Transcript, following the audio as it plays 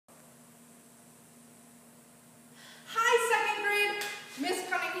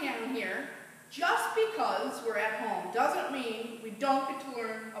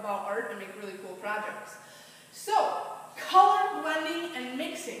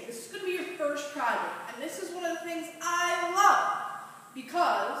project. And this is one of the things I love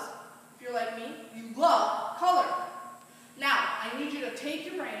because, if you're like me, you love color. Now, I need you to take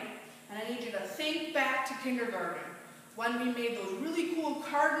your brain and I need you to think back to kindergarten when we made those really cool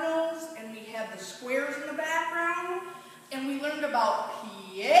cardinals and we had the squares in the background and we learned about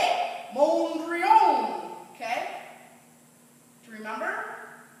Pied Mondrian, okay? Do you remember?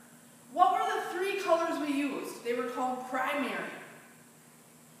 What were the three colors we used? They were called primary.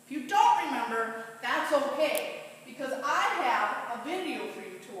 If you don't remember, that's okay, because I have a video for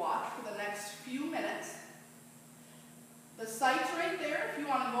you to watch for the next few minutes. The site's right there if you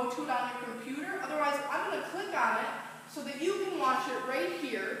want to go to it on your computer. Otherwise, I'm going to click on it so that you can watch it right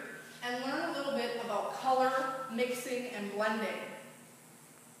here and learn a little bit about color, mixing, and blending.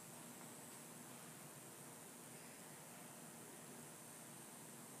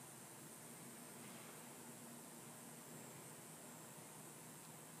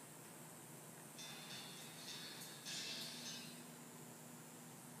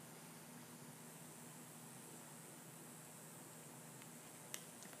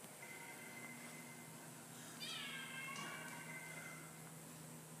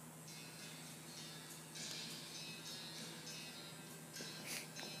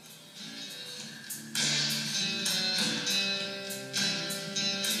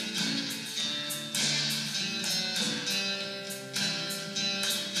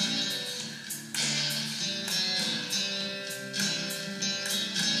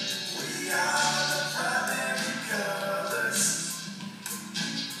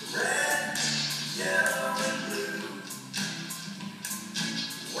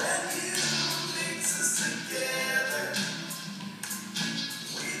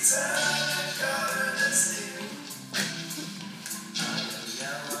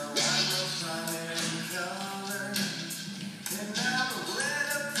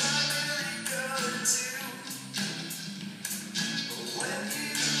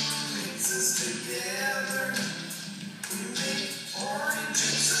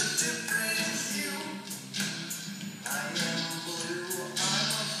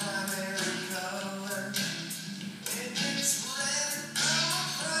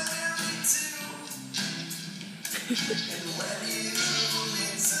 And when you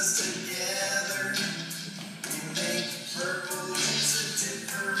mix us together, we make purple, it's a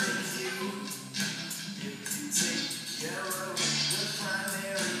different hue. If you take yellow, the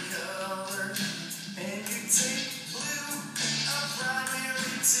primary color, and you take blue, a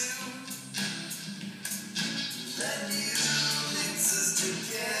primary too, then you mix us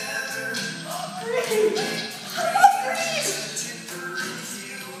together, you make green, it's a different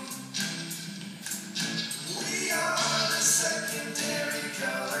hue. We are the secondary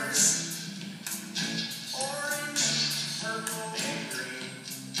colors, orange, purple, and green.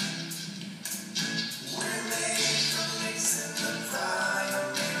 We're made from mixing the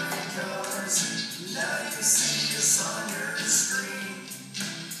primary colors. Now you see us on your screen.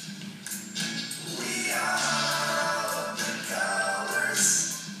 We are all of the colors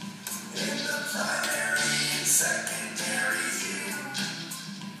in the primary and secondary hue.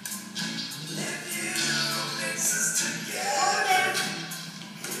 If you mix us together,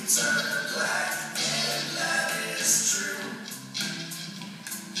 we turn black, and that is true.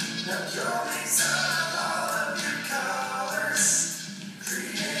 Now go mix up all of your colors,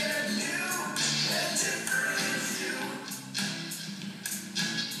 create a new and different hue.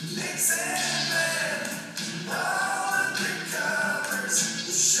 Mix and blend all of your colors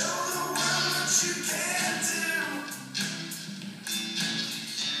to show the world what you can do.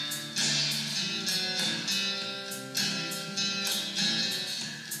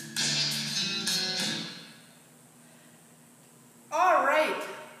 All right,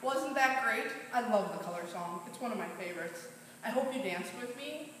 wasn't that great? I love the color song. It's one of my favorites. I hope you danced with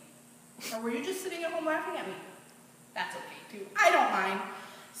me. Or were you just sitting at home laughing at me? That's okay too. I don't mind.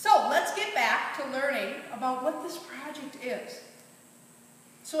 So let's get back to learning about what this project is.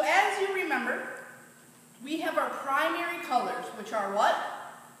 So as you remember, we have our primary colors, which are what?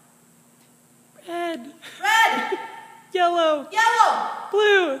 Red, Red, yellow, yellow,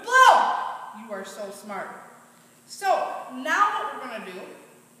 blue. blue. You are so smart. So now what we're going to do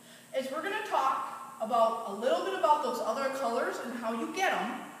is we're going to talk about a little bit about those other colors and how you get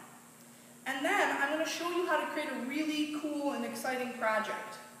them. And then I'm going to show you how to create a really cool and exciting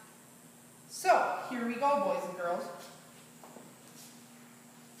project. So here we go, boys and girls.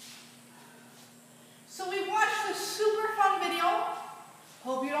 So we watched this super fun video.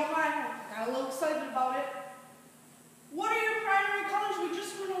 Hope you don't mind. I got a little excited about it. What are your primary colors? We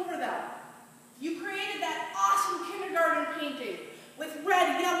just went over them. You created that awesome kindergarten painting with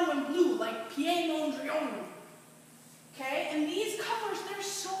red, yellow, and blue, like Pied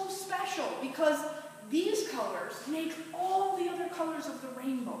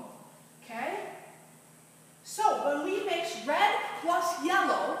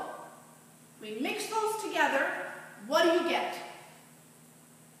together, what do you get?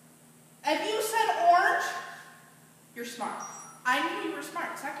 If you said orange, you're smart. I knew you were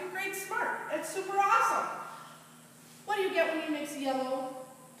smart. 2nd grade smart. It's super awesome. What do you get when you mix yellow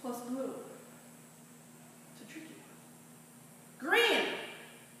plus blue? It's a tricky one. Green.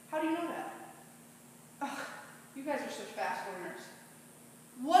 How do you know that? Ugh, you guys are such fast learners.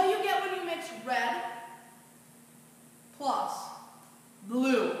 What do you get when you mix red plus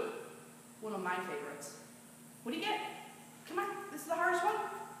blue? One of my favorites. What do you get? Come on, this is the hardest one.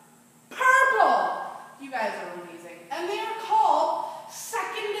 Purple! You guys are amazing. And they are called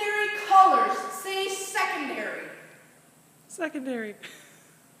secondary colors. Say secondary. Secondary.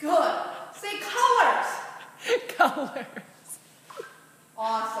 Good. Say colors. Colors.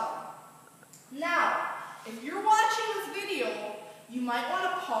 Awesome. Now, if you're watching this video, you might want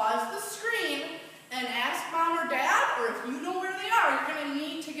to pause the screen and ask mom or dad, or if you know where they are, you're going to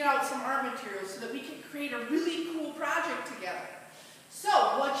need to get out some art materials so that we can create a really cool project together. So,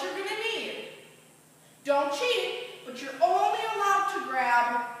 what you're going to need, don't cheat, but you're only allowed to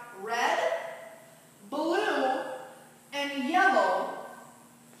grab red, blue, and yellow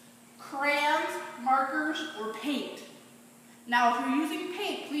crayons, markers, or paint. Now, if you're using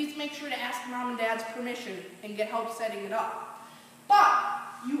paint, please make sure to ask mom and dad's permission and get help setting it up. But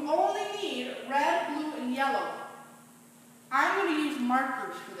you only need red, blue, and yellow. I'm going to use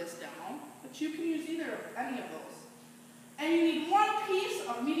markers for this demo, but you can use any of those. And you need one piece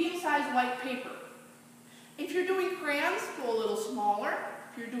of medium-sized white paper. If you're doing crayons, go a little smaller.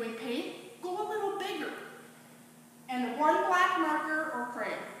 If you're doing paint, go a little bigger. And one black marker or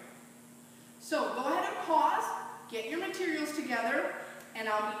crayon. So go ahead and pause, get your materials together, and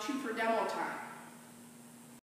I'll meet you for demo time.